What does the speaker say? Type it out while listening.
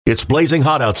It's blazing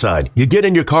hot outside. You get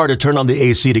in your car to turn on the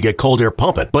AC to get cold air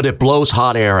pumping, but it blows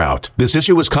hot air out. This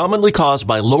issue is commonly caused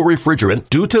by low refrigerant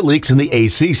due to leaks in the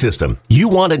AC system. You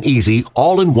want an easy,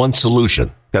 all-in-one solution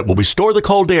that will restore the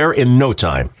cold air in no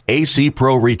time. AC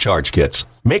Pro Recharge Kits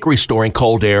make restoring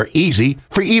cold air easy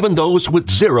for even those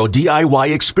with zero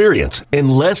DIY experience in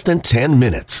less than 10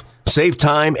 minutes. Save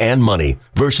time and money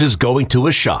versus going to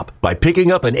a shop by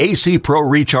picking up an AC Pro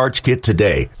Recharge Kit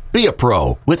today. Be a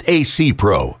pro with AC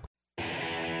Pro.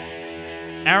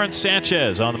 Aaron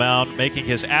Sanchez on the mound making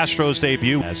his Astros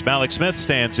debut as Mallex Smith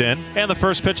stands in. And the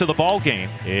first pitch of the ball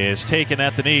game is taken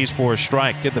at the knees for a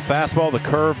strike. Get the fastball, the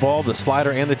curveball, the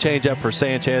slider, and the changeup for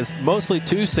Sanchez. Mostly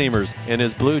two-seamers in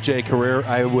his Blue Jay career.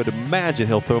 I would imagine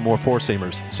he'll throw more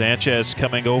four-seamers. Sanchez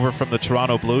coming over from the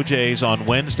Toronto Blue Jays on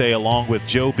Wednesday along with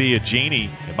Joe Biagini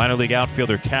and minor league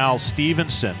outfielder Cal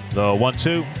Stevenson. The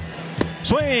 1-2.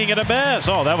 Swing and a miss.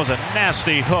 Oh, that was a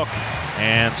nasty hook.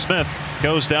 And Smith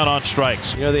goes down on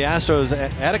strikes. You know, the Astros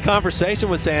had a conversation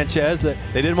with Sanchez that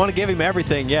they didn't want to give him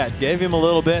everything yet. Gave him a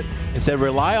little bit and said,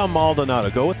 rely on Maldonado.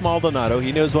 Go with Maldonado.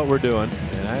 He knows what we're doing.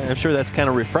 And I'm sure that's kind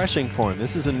of refreshing for him.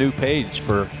 This is a new page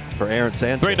for Aaron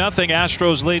Sanchez. 3-0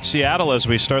 Astros lead Seattle as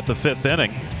we start the fifth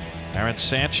inning. Aaron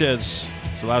Sanchez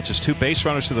has allowed just 2 base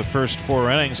runners through the first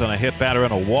 4 innings on a hit batter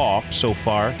and a walk so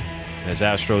far in his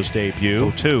Astros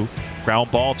debut. 2.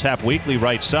 Ground ball tapped weakly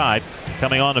right side.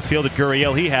 Coming on the field at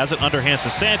Gurriel. He has it. Underhands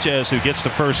to Sanchez, who gets to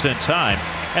first in time.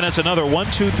 And it's another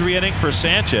 1-2-3 inning for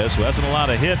Sanchez, who hasn't allowed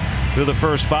a hit through the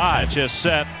first 5. Just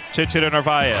set to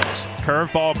Narvaez.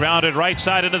 Curveball grounded right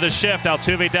side into the shift.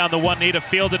 Altuve down the one knee to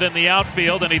field it in the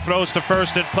outfield, and he throws to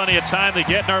first in plenty of time to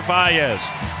get Narvaez.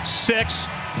 6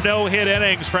 no-hit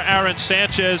innings for Aaron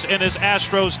Sanchez in his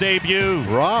Astros debut.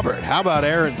 Robert, how about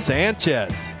Aaron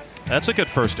Sanchez? That's a good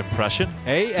first impression.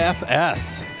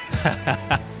 AFS.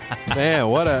 Man,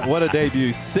 what a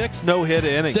debut. 6 no-hit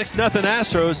innings. 6-0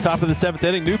 Astros, top of the 7th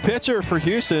inning. New pitcher for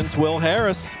Houston's Will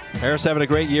Harris. Harris having a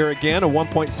great year again, a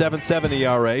 1.77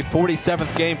 ERA.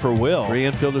 47th game for Will. 3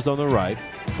 infielders on the right.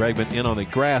 Bregman in on the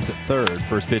grass at third.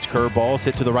 First pitch curveballs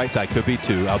hit to the right side. Could be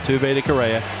 2. Altuve to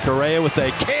Correa. Correa with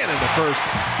a cannon to first,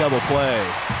 double play.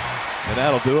 And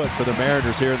that'll do it for the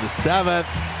Mariners here in the 7th.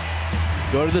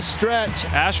 Go to the stretch.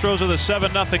 Astros with a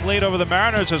 7-0 lead over the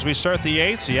Mariners as we start the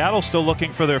 8th. Seattle still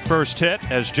looking for their first hit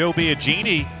as Joe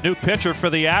Biagini, new pitcher for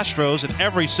the Astros in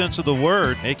every sense of the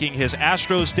word, making his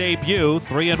Astros debut,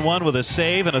 3-1 with a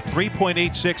save and a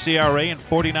 3.86 ERA in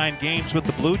 49 games with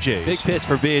the Blue Jays. Big pitch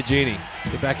for Biagini.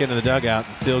 Get back into the dugout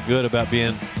and feel good about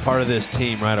being part of this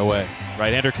team right away.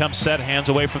 Right-hander comes set, hands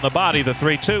away from the body, the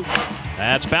 3-2.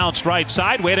 That's bounced right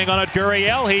side, waiting on it,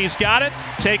 Gurriel. He's got it,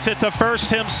 takes it to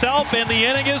first himself, and the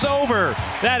inning is over.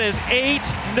 That is 8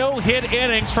 no-hit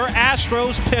innings for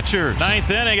Astros pitchers. 9th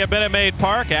inning at Minute Maid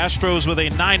Park. Astros with a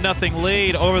 9-0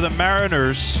 lead over the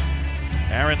Mariners.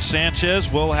 Aaron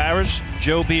Sanchez, Will Harris,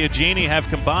 Joe Biagini have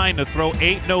combined to throw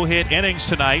 8 no-hit innings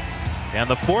tonight. And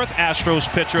the 4th Astros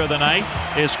pitcher of the night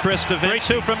is Chris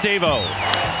Devinci. 3-2 from Devo.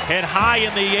 Hit high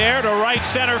in the air to right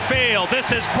center field.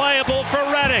 This is playable for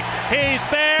Reddick. He's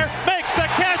there, makes the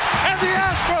catch, and the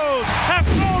Astros have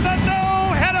thrown a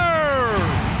no-hitter.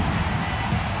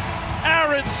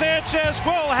 Aaron Sanchez,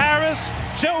 Will Harris,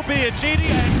 Joe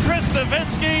Biagini, and Chris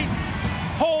Devinci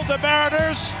hold the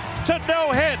Mariners to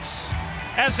no hits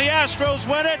as the Astros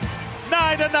win it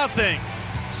 9-0.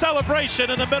 Celebration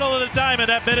in the middle of the diamond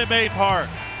at Minute Maid Park.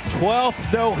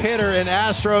 12th no-hitter in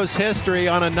Astros history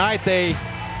on a night they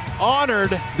honored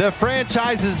the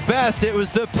franchise's best. It was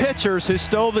the pitchers who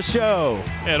stole the show.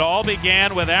 It all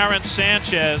began with Aaron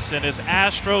Sanchez and his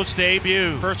Astros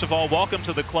debut. First of all, welcome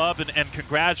to the club and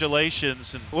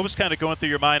congratulations. And what was kind of going through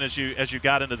your mind as you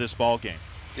got into this ball game?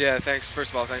 Yeah, thanks.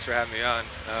 First of all, thanks for having me on.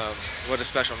 What a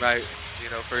special night. You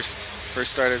know, first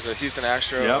start as a Houston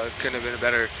Astro. Yep. Couldn't have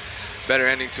been a better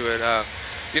ending to it.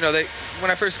 You know, when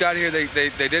I first got here,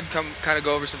 they did come kind of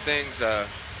go over some things.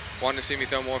 Wanted to see me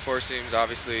throw more four seams,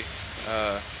 obviously.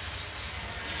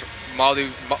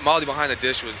 Maldi behind the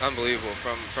dish was unbelievable.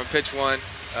 From pitch 1,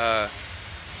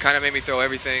 kind of made me throw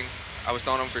everything. I was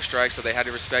throwing them for strikes, so they had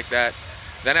to respect that.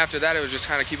 Then after that, it was just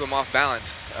kind of keep them off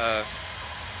balance.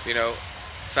 You know,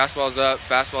 fastball's up,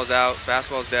 fastball's out,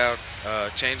 fastball's down.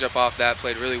 Change up off that,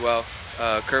 played really well.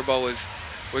 Curveball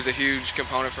was a huge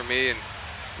component for me, and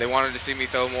they wanted to see me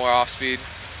throw more off speed.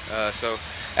 So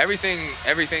everything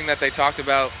that they talked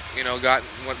about, you know,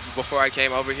 before I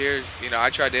came over here, you know, I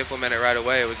tried to implement it right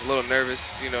away. I was a little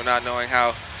nervous, you know, not knowing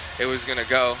how it was going to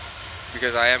go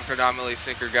because I am predominantly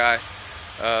sinker guy.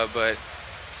 But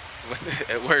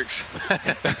it works.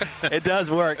 It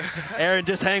does work. Aaron,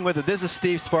 just hang with it. This is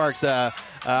Steve Sparks.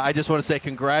 I just want to say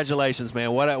congratulations,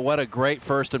 man. What a great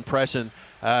first impression.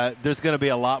 There's going to be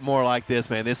a lot more like this,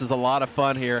 man. This is a lot of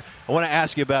fun here. I want to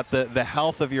ask you about the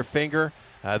health of your finger,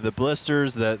 the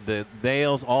blisters, the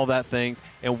nails, all that things,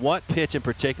 and what pitch in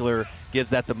particular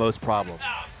gives that the most problem?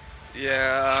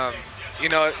 Yeah,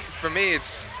 for me,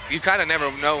 you kind of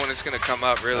never know when it's going to come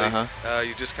up, really.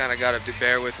 You just kind of got to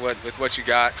bear with what you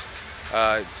got.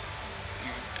 I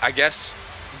guess,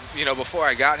 before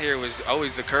I got here, it was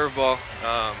always the curveball.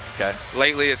 Okay.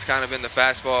 Lately, it's kind of been the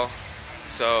fastball.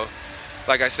 So,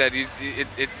 like I said,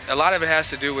 a lot of it has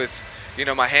to do with,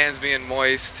 my hands being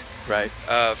moist, right?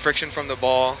 Friction from the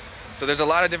ball. So there's a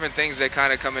lot of different things that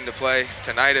kind of come into play.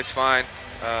 Tonight is fine.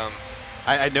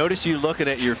 I noticed you looking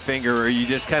at your finger. Are you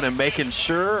just kind of making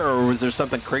sure, or was there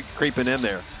something creeping in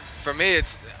there? For me,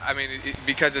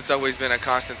 because it's always been a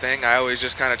constant thing, I always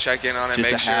just kind of check in on it,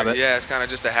 just make sure. Habit. Yeah, it's kind of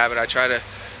just a habit. I try to,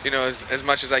 as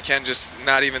much as I can, just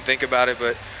not even think about it.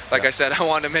 But like I said, I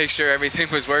wanted to make sure everything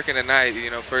was working tonight.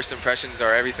 First impressions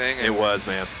are everything. It was,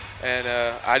 man. And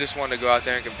I just wanted to go out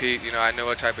there and compete. I know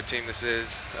what type of team this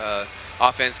is.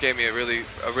 Offense gave me a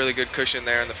really good cushion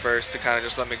there in the first to kind of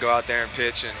just let me go out there and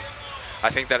pitch, and I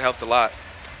think that helped a lot.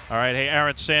 All right, hey,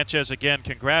 Aaron Sanchez, again,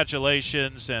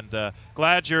 congratulations, and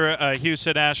glad you're a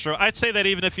Houston Astro. I'd say that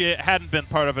even if you hadn't been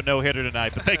part of a no-hitter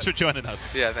tonight, but thanks for joining us.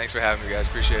 Yeah, thanks for having me, guys.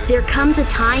 Appreciate it. There comes a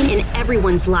time in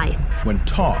everyone's life when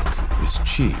talk is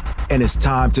cheap, and it's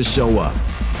time to show up.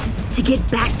 To get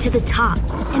back to the top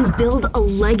and build a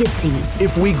legacy.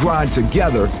 If we grind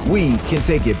together, we can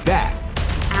take it back.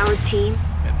 Our team.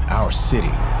 And our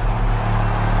city.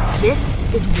 This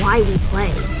is why we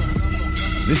play.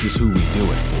 This is who we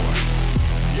do it for.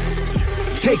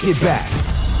 Take it back.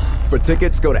 For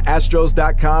tickets, go to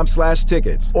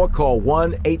astros.com/tickets or call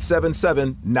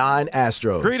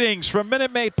 1-877-9-ASTROS. Greetings from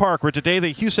Minute Maid Park, where today the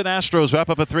Houston Astros wrap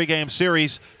up a 3-game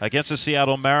series against the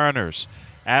Seattle Mariners.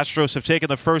 Astros have taken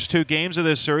the first 2 games of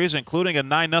this series, including a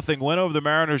 9-0 win over the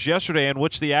Mariners yesterday, in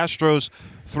which the Astros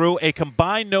threw a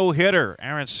combined no-hitter.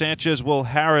 Aaron Sanchez, Will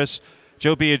Harris,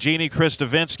 Joe Biagini, Chris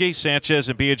Davinsky, Sanchez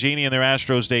and Biagini in their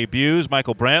Astros debuts.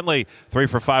 Michael Brantley, 3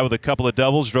 for 5 with a couple of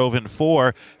doubles, drove in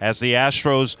 4 as the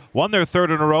Astros won their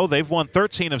 3rd in a row. They've won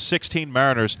 13 of 16.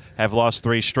 Mariners have lost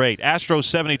 3 straight. Astros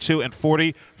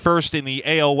 72-40, first in the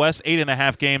AL West,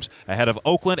 8.5 games ahead of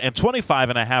Oakland and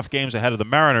 25.5 games ahead of the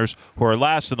Mariners, who are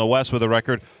last in the West with a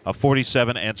record of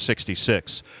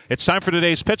 47-66. It's time for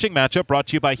today's pitching matchup, brought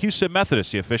to you by Houston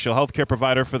Methodist, the official healthcare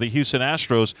provider for the Houston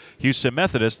Astros. Houston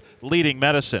Methodist, leading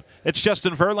medicine. It's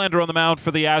Justin Verlander on the mound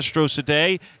for the Astros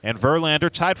today, and Verlander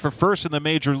tied for first in the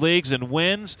major leagues in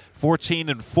wins,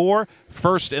 14-4,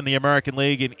 first in the American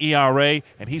League in ERA,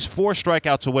 and he's 4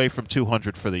 strikeouts away from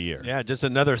 200 for the year. Yeah, just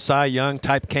another Cy Young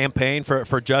type campaign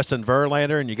for Justin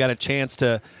Verlander, and you got a chance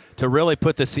to really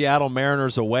put the Seattle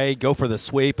Mariners away, go for the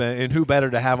sweep, and who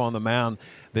better to have on the mound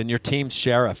than your team's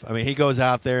sheriff. I mean, he goes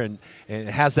out there and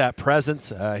has that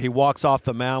presence. He walks off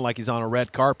the mound like he's on a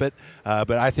red carpet.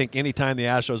 But I think anytime the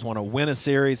Astros want to win a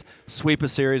series, sweep a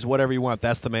series, whatever you want,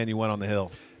 that's the man you want on the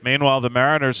hill. Meanwhile, the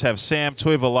Mariners have Sam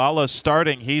Tuivailala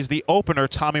starting. He's the opener.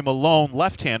 Tommy Malone,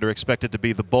 left-hander, expected to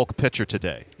be the bulk pitcher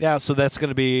today. Yeah, so that's going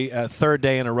to be a 3rd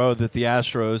day in a row that the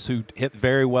Astros, who hit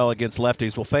very well against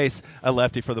lefties, will face a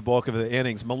lefty for the bulk of the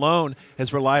innings. Malone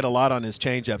has relied a lot on his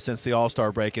changeup since the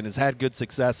All-Star break and has had good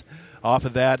success off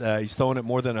of that. He's thrown it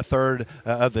more than a third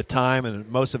of the time, and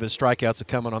most of his strikeouts are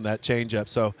coming on that changeup.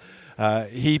 So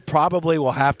he probably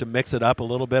will have to mix it up a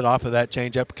little bit off of that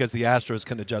changeup because the Astros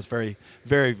can adjust very,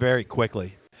 very, very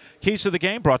quickly. Keys to the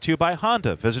Game brought to you by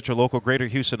Honda. Visit your local Greater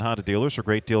Houston Honda dealers for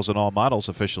great deals on all models,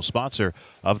 official sponsor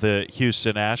of the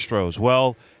Houston Astros.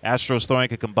 Well, Astros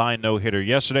throwing a combined no-hitter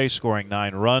yesterday, scoring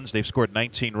 9 runs. They've scored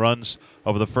 19 runs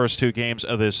over the first 2 games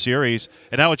of this series.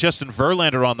 And now with Justin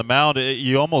Verlander on the mound,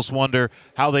 you almost wonder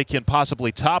how they can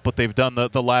possibly top what they've done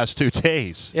the last 2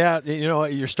 days. Yeah, you know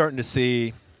what, you're starting to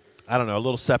see, I don't know, a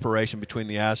little separation between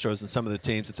the Astros and some of the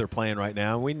teams that they're playing right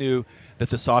now. And we knew that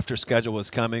the softer schedule was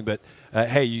coming, but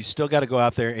hey, you still got to go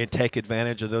out there and take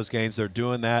advantage of those games. They're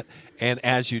doing that, and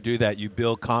as you do that, you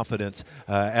build confidence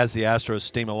as the Astros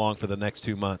steam along for the next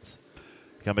 2 months.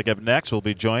 Coming up next, we'll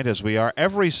be joined, as we are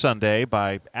every Sunday,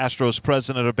 by Astros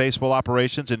President of Baseball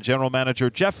Operations and General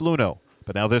Manager Jeff Luhnow.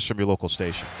 But now this from your local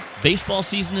station. Baseball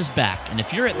season is back, and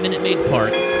if you're at Minute Maid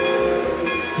Park,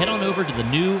 head on over to the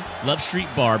new Love Street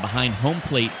Bar behind home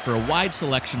plate for a wide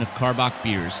selection of Karbach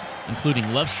beers,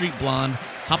 including Love Street Blonde,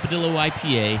 Hopadillo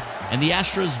IPA, and the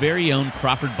Astros' very own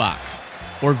Crawford Bock.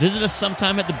 Or visit us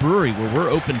sometime at the brewery, where we're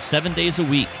open 7 days a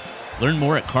week. Learn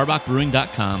more at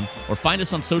karbachbrewing.com or find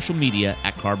us on social media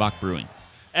at Karbach Brewing.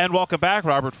 And welcome back.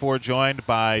 Robert Ford joined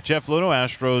by Jeff Luhnow,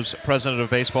 Astros President of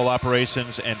Baseball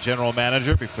Operations and General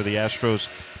Manager, before the Astros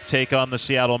take on the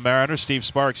Seattle Mariners. Steve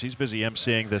Sparks, he's busy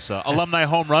emceeing this Alumni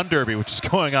Home Run Derby, which is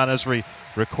going on as we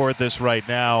record this right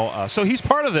now. So he's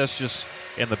part of this, just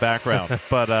in the background.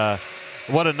 But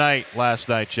what a night last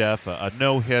night, Jeff. A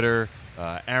no-hitter,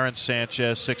 Aaron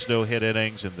Sanchez, 6 no-hit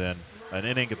innings, and then an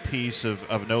inning apiece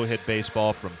of no-hit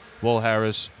baseball from Will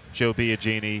Harris, Joe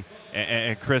Biagini,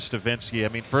 and Chris Stavinsky. I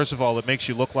mean, first of all, it makes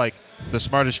you look like the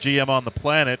smartest GM on the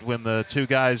planet when the two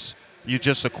guys you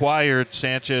just acquired,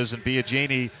 Sanchez and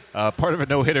Biagini, part of a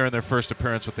no-hitter in their first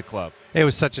appearance with the club. It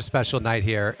was such a special night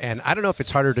here, and I don't know if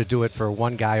it's harder to do it for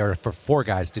one guy or for 4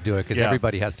 guys to do it, because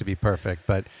everybody has to be perfect,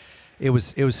 but it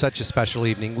was such a special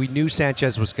evening. We knew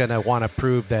Sanchez was going to want to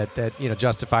prove that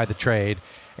justify the trade,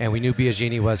 and we knew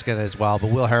Biagini was going to as well,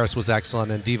 but Will Harris was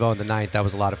excellent, and Devo in the ninth, that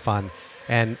was a lot of fun.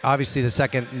 And obviously the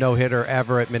second no-hitter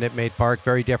ever at Minute Maid Park,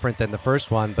 very different than the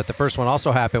first one, but the first one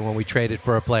also happened when we traded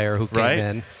for a player who came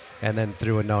in and then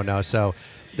threw a no-no. So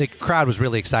the crowd was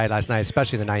really excited last night,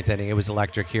 especially the ninth inning. It was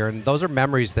electric here, and those are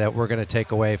memories that we're going to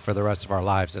take away for the rest of our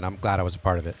lives, and I'm glad I was a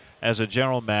part of it. As a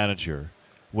general manager,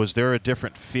 was there a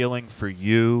different feeling for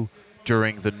you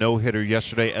during the no-hitter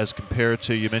yesterday as compared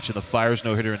to, you mentioned the Flyers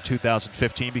no-hitter in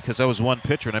 2015, because that was one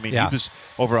pitcher, and I mean, he was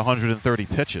over 130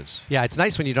 pitches. Yeah, it's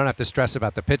nice when you don't have to stress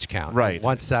about the pitch count. Right.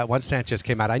 Once Sanchez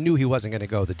came out, I knew he wasn't going to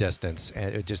go the distance,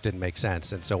 and it just didn't make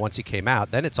sense. And so once he came out,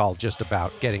 then it's all just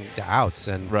about getting the outs.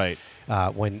 And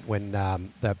when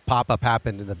the pop-up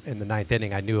happened in the ninth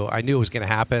inning, I knew it was going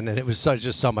to happen, and it was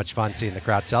just so much fun seeing the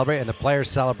crowd celebrate and the players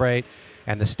celebrate.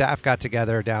 And the staff got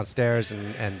together downstairs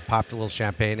and popped a little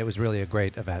champagne. It was really a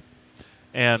great event.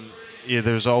 And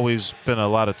there's always been a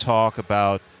lot of talk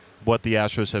about what the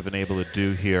Astros have been able to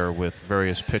do here with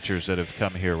various pitchers that have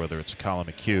come here, whether it's a Colin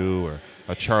McHugh or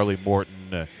a Charlie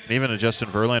Morton, and even a Justin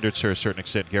Verlander to a certain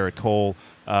extent, Garrett Cole.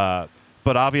 But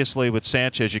obviously with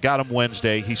Sanchez, you got him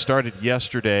Wednesday. He started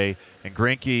yesterday, and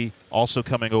Greinke also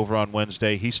coming over on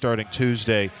Wednesday. He's starting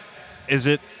Tuesday.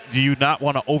 Do you not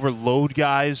want to overload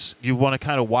guys? You want to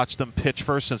kind of watch them pitch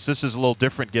first, since this is a little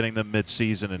different, getting them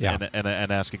mid-season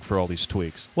and asking for all these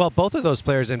tweaks? Well, both of those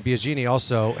players and Biagini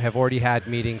also have already had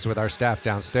meetings with our staff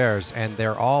downstairs, and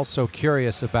they're all so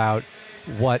curious about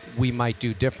what we might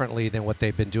do differently than what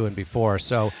they've been doing before.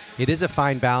 So it is a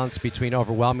fine balance between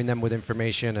overwhelming them with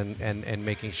information and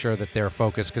making sure that they're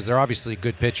focused, because they're obviously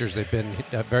good pitchers. They've been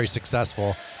very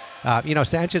successful.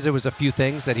 Sanchez, it was a few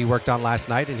things that he worked on last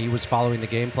night, and he was following the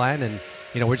game plan, and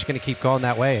we're just going to keep going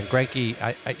that way. And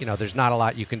Greinke, there's not a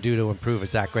lot you can do to improve it.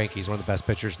 Zach Greinke is one of the best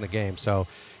pitchers in the game, so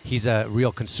he's a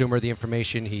real consumer of the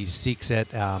information. He seeks it,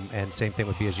 and same thing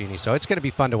with Biagini. So it's going to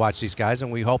be fun to watch these guys,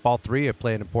 and we hope all three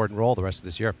play an important role the rest of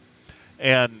this year.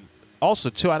 And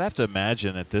also, too, I'd have to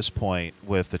imagine at this point,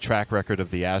 with the track record of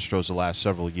the Astros the last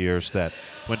several years, that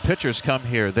when pitchers come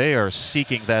here, they are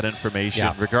seeking that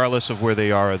information regardless of where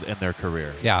they are in their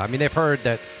career. Yeah, I mean, they've heard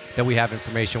that we have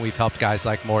information. We've helped guys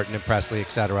like Morton and Presley,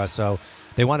 et cetera. So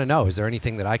they want to know, is there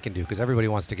anything that I can do? Because everybody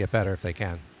wants to get better if they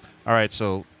can. All right,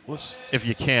 so let's, if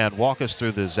you can, walk us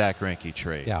through the Zach Greinke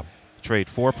trade. Yeah. Trade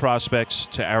 4 prospects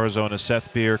to Arizona: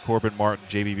 Seth Beer, Corbin Martin,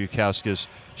 J.B. Bukauskas,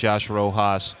 Josh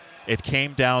Rojas. It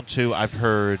came down to, I've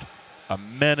heard, a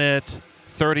minute,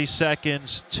 30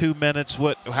 seconds, 2 minutes.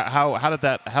 How did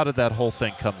that whole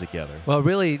thing come together? Well,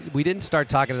 really, we didn't start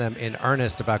talking to them in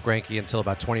earnest about Greinke until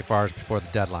about 24 hours before the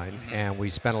deadline, and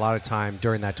we spent a lot of time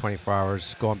during that 24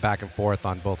 hours going back and forth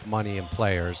on both money and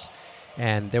players.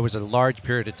 And there was a large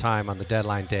period of time on the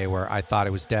deadline day where I thought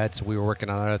it was dead, so we were working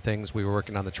on other things. We were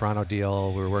working on the Toronto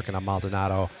deal. We were working on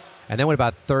Maldonado. And then with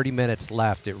about 30 minutes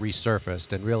left, it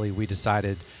resurfaced, and really we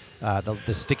decided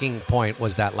the sticking point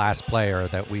was that last player,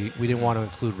 that we didn't want to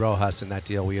include Rojas in that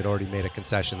deal. We had already made a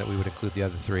concession that we would include the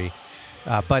other 3.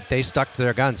 But they stuck to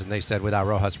their guns, and they said, without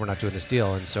Rojas, we're not doing this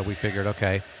deal. And so we figured,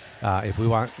 okay, if we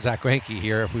want Zach Greinke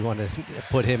here, if we want to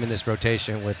put him in this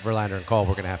rotation with Verlander and Cole,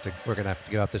 we're gonna have to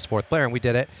give up this 4th player, and we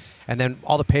did it. And then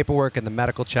all the paperwork and the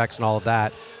medical checks and all of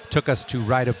that took us to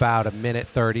right about a minute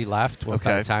 30 left by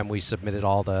the time we submitted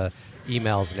all the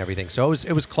emails and everything. So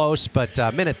it was close, but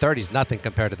minute 30 is nothing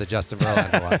compared to the Justin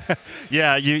Verlander one.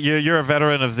 Yeah, you're a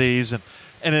veteran of these, and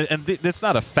it's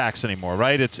not a fax anymore,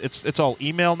 right? It's all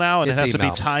email now, and it has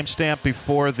email. to be timestamped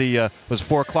before the was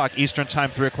 4 o'clock Eastern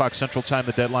time, 3 o'clock Central time,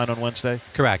 the deadline on Wednesday.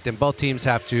 Correct, and both teams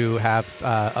have to have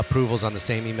approvals on the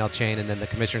same email chain, and then the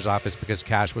commissioner's office, because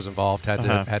Cash was involved,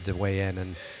 had to weigh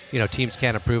in, teams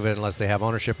can't approve it unless they have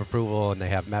ownership approval and they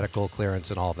have medical clearance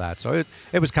and all of that. So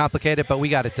it was complicated, but we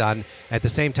got it done. At the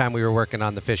same time, we were working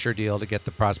on the Fisher deal to get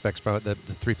the prospects from the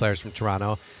 3 players from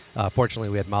Toronto. Fortunately,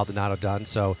 we had Maldonado done.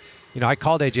 So, I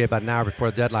called AJ about an hour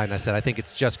before the deadline. And I said, I think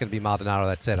it's just going to be Maldonado.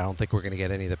 That's it. I don't think we're going to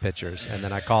get any of the pitchers. And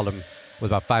then I called him with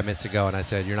about 5 minutes ago, and I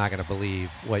said, you're not going to believe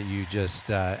what you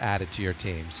just added to your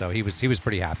team. So he was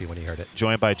pretty happy when he heard it.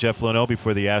 Joined by Jeff Luhnow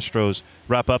before the Astros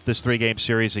wrap up this 3-game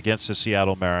series against the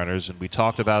Seattle Mariners. And we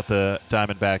talked about the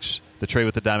Diamondbacks, the trade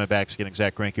with the Diamondbacks, getting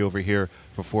Zach Greinke over here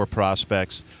for 4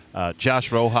 prospects.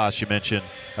 Josh Rojas, you mentioned,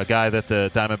 a guy that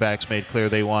the Diamondbacks made clear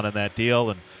they want in that deal,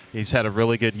 and he's had a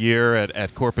really good year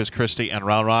at Corpus Christi and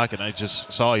Round Rock, and I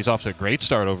just saw he's off to a great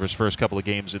start over his first couple of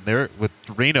games in there with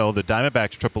Reno, the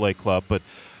Diamondbacks AAA club. But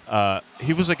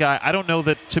he was a guy, I don't know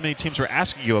that too many teams were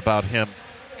asking you about him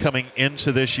coming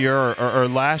into this year or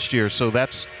last year, so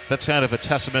that's kind of a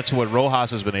testament to what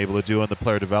Rojas has been able to do in the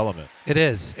player development. It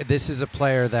is. This is a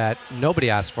player that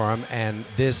nobody asked for him, and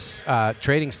this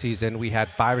trading season we had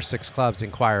 5 or 6 clubs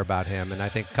inquire about him, and I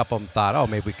think a couple of them thought, oh,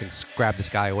 maybe we can grab this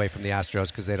guy away from the Astros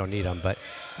because they don't need him. But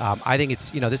I think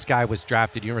it's, this guy was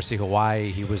drafted University of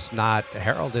Hawaii. He was not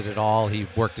heralded at all. He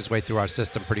worked his way through our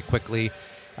system pretty quickly.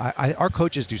 Our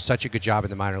coaches do such a good job in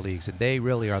the minor leagues, and they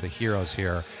really are the heroes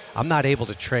here. I'm not able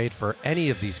to trade for any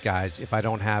of these guys if I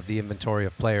don't have the inventory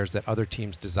of players that other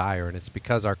teams desire, and it's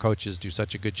because our coaches do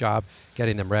such a good job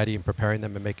getting them ready and preparing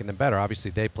them and making them better. Obviously,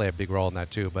 they play a big role in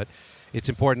that too, but it's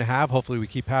important to have. Hopefully, we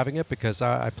keep having it because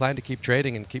I plan to keep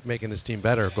trading and keep making this team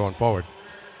better going forward.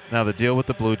 Now, the deal with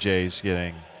the Blue Jays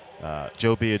getting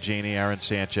Joe Biagini, Aaron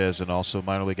Sanchez, and also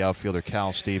minor league outfielder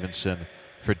Cal Stevenson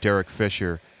for Derek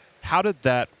Fisher. How did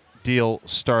that deal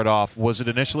start off? Was it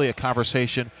initially a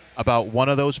conversation about one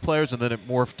of those players and then it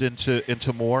morphed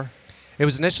into more? It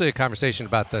was initially a conversation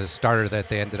about the starter that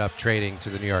they ended up trading to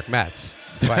the New York Mets,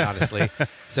 quite honestly.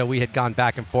 So we had gone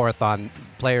back and forth on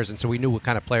players, and so we knew what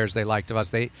kind of players they liked of us.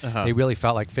 They really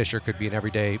felt like Fisher could be an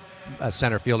everyday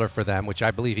center fielder for them, which I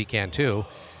believe he can too.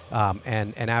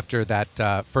 And after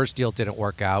that first deal didn't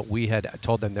work out, we had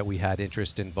told them that we had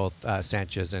interest in both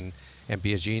Sanchez and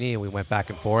Biagini, and we went back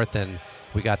and forth, and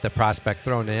we got the prospect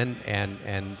thrown in,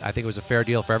 and I think it was a fair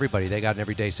deal for everybody. They got an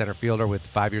everyday center fielder with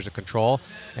 5 years of control,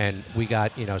 and we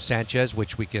got Sanchez,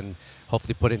 which we can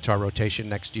hopefully put into our rotation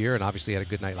next year, and obviously had a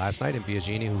good night last night, and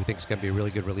Biagini, who we think is going to be a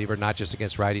really good reliever, not just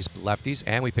against righties but lefties,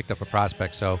 and we picked up a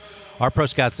prospect. So our pro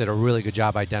scouts did a really good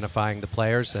job identifying the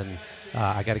players, and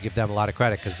I got to give them a lot of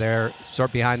credit because they're sort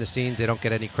of behind the scenes. They don't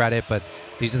get any credit, but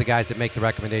these are the guys that make the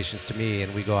recommendations to me,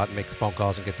 and we go out and make the phone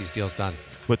calls and get these deals done.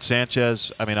 With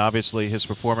Sanchez, I mean, obviously his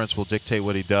performance will dictate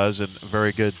what he does, and a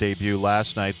very good debut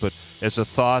last night, but is a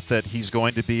thought that he's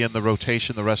going to be in the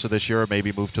rotation the rest of this year or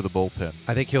maybe move to the bullpen?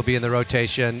 I think he'll be in the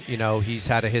rotation. He's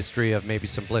had a history of maybe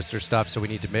some blister stuff, so we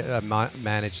need to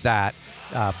manage that.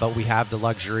 But we have the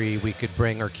luxury. We could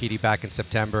bring Urquidy back in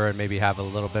September and maybe have a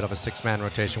little bit of a 6-man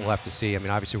rotation. We'll have to see. I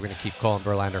mean, obviously we're going to keep Cole and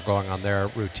Verlander going on their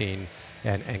routine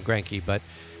and Greinke, but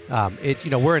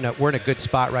we're in a good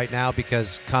spot right now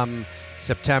because come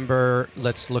September,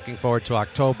 looking forward to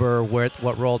October.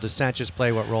 What role does Sanchez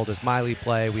play? What role does Miley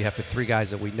play? We have the 3 guys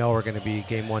that we know are going to be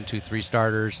game 1, 2, 3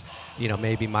 starters.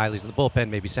 Maybe Miley's in the bullpen,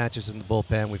 maybe Sanchez is in the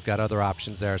bullpen. We've got other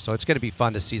options there, so it's going to be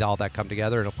fun to see all that come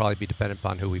together. It'll probably be dependent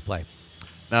upon who we play.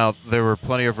 Now, there were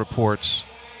plenty of reports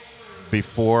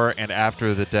before and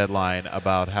after the deadline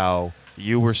about how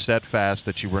you were steadfast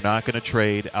that you were not going to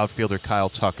trade outfielder Kyle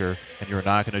Tucker and you were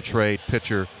not going to trade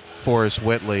pitcher Forrest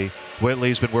Whitley.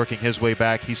 Whitley's been working his way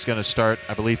back. He's going to start,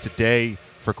 I believe, today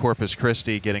for Corpus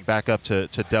Christi, getting back up to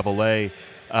Double-A.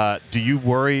 Do you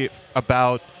worry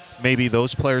about maybe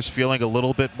those players feeling a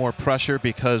little bit more pressure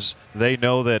because they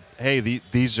know that, hey, the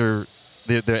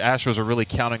Astros are really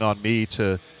counting on me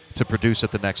to produce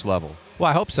at the next level?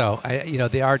 Well, I hope so.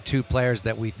 They are 2 players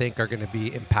that we think are going to be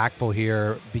impactful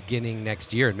here beginning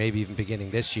next year and maybe even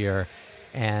beginning this year.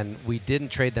 And we didn't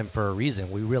trade them for a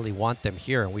reason. We really want them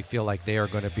here, and we feel like they are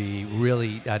going to be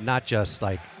really not just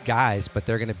like guys, but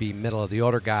they're going to be middle of the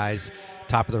order guys,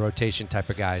 top of the rotation type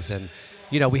of guys. And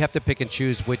we have to pick and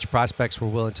choose which prospects we're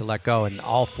willing to let go. And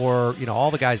all 4,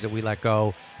 all the guys that we let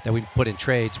go that we put in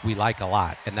trades, we like a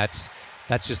lot, and that's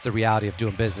just the reality of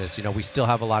doing business. We still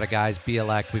have a lot of guys,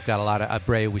 Bielek, we've got a lot of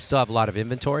Abreu, we still have a lot of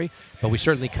inventory, but we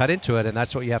certainly cut into it, and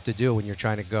that's what you have to do when you're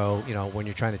trying to go, when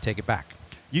you're trying to take it back.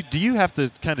 Do you have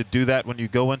to kind of do that when you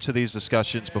go into these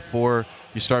discussions before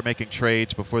you start making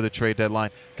trades, before the trade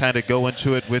deadline, kind of go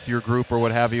into it with your group or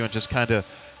what have you and just kind of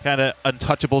kind of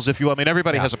untouchables, if you will? I mean,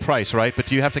 everybody has a price, right? But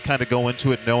do you have to kind of go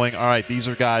into it knowing, all right, these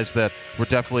are guys that we're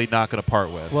definitely not going to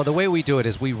part with? Well, the way we do it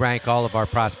is we rank all of our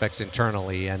prospects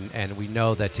internally, and we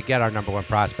know that to get our number one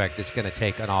prospect, it's going to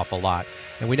take an awful lot.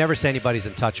 And we never say anybody's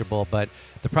untouchable, but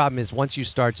the problem is once you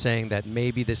start saying that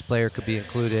maybe this player could be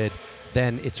included,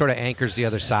 then it sort of anchors the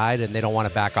other side, and they don't want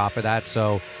to back off of that.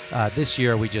 So this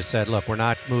year we just said, look, we're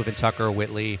not moving Tucker or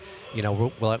Whitley. You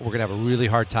know, we're going to have a really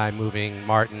hard time moving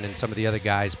Martin and some of the other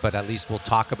guys, but at least we'll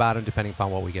talk about them depending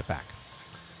upon what we get back.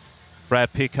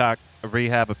 Brad Peacock, a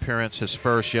rehab appearance, his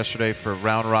first yesterday for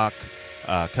Round Rock,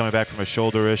 coming back from a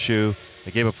shoulder issue.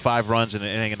 They gave up 5 runs in an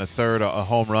inning and a third, a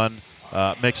home run.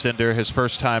 Mixed into his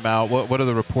first time out. What are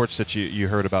the reports that you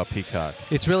heard about Peacock?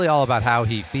 It's really all about how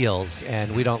he feels,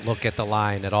 and we don't look at the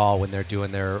line at all when they're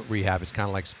doing their rehab. It's kind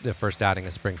of like the first outing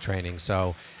of spring training.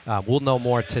 So we'll know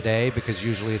more today because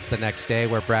usually it's the next day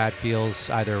where Brad feels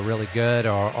either really good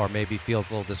or maybe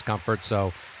feels a little discomfort.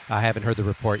 So I haven't heard the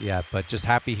report yet, but just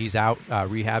happy he's out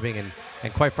rehabbing.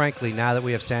 And quite frankly, now that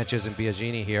we have Sanchez and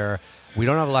Biagini here, we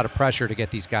don't have a lot of pressure to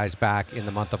get these guys back in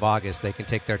the month of August. They can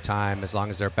take their time as long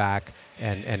as they're back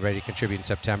and ready to contribute in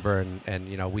September. And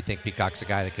you know, we think Peacock's a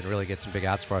guy that can really get some big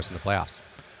outs for us in the playoffs.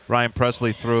 Ryan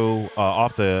Pressly threw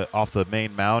off the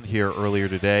main mound here earlier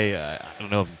today. I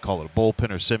don't know if you call it a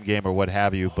bullpen or sim game or what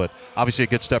have you, but obviously a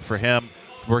good step for him,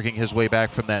 working his way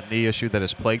back from that knee issue that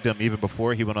has plagued him even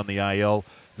before he went on the IL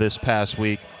this past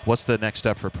week. What's the next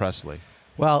step for Pressly?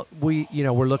 Well, we're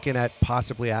looking at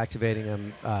possibly activating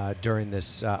him during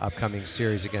this upcoming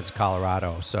series against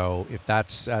Colorado. So if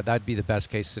that'd be the best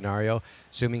case scenario,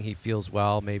 assuming he feels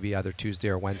well, maybe either Tuesday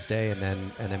or Wednesday, and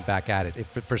then back at it. If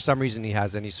for some reason he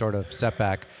has any sort of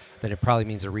setback, then it probably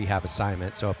means a rehab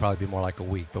assignment. So it'll probably be more like a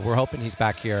week. But we're hoping he's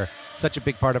back here. Such a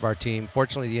big part of our team.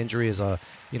 Fortunately, the injury is a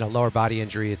lower body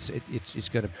injury. It's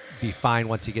going to be fine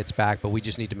once he gets back, but we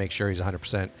just need to make sure he's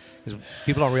 100%. Because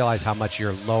people don't realize how much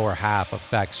your lower half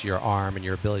affects your arm and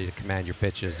your ability to command your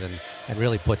pitches and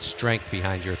really put strength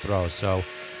behind your throws. So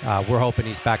we're hoping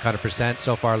he's back 100%.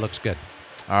 So far, it looks good.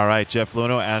 All right, Jeff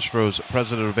Luhnow, Astros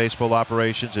President of Baseball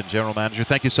Operations and General Manager.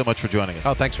 Thank you so much for joining us.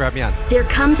 Oh, thanks for having me on. There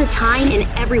comes a time in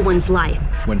everyone's life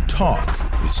When talk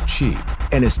is cheap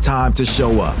and it's time to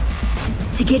show up.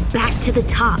 to get back to the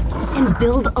top and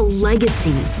build a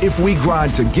legacy. If we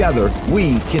grind together,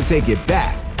 we can take it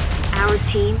back. Our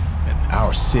team, And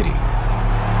our city.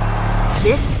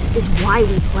 this is why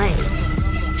we play.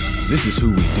 This is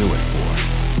who we do it for.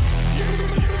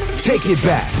 Take it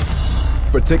back.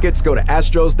 For tickets, go to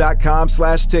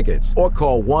astros.com/tickets or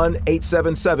call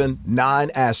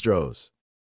 1-877-9-ASTROS.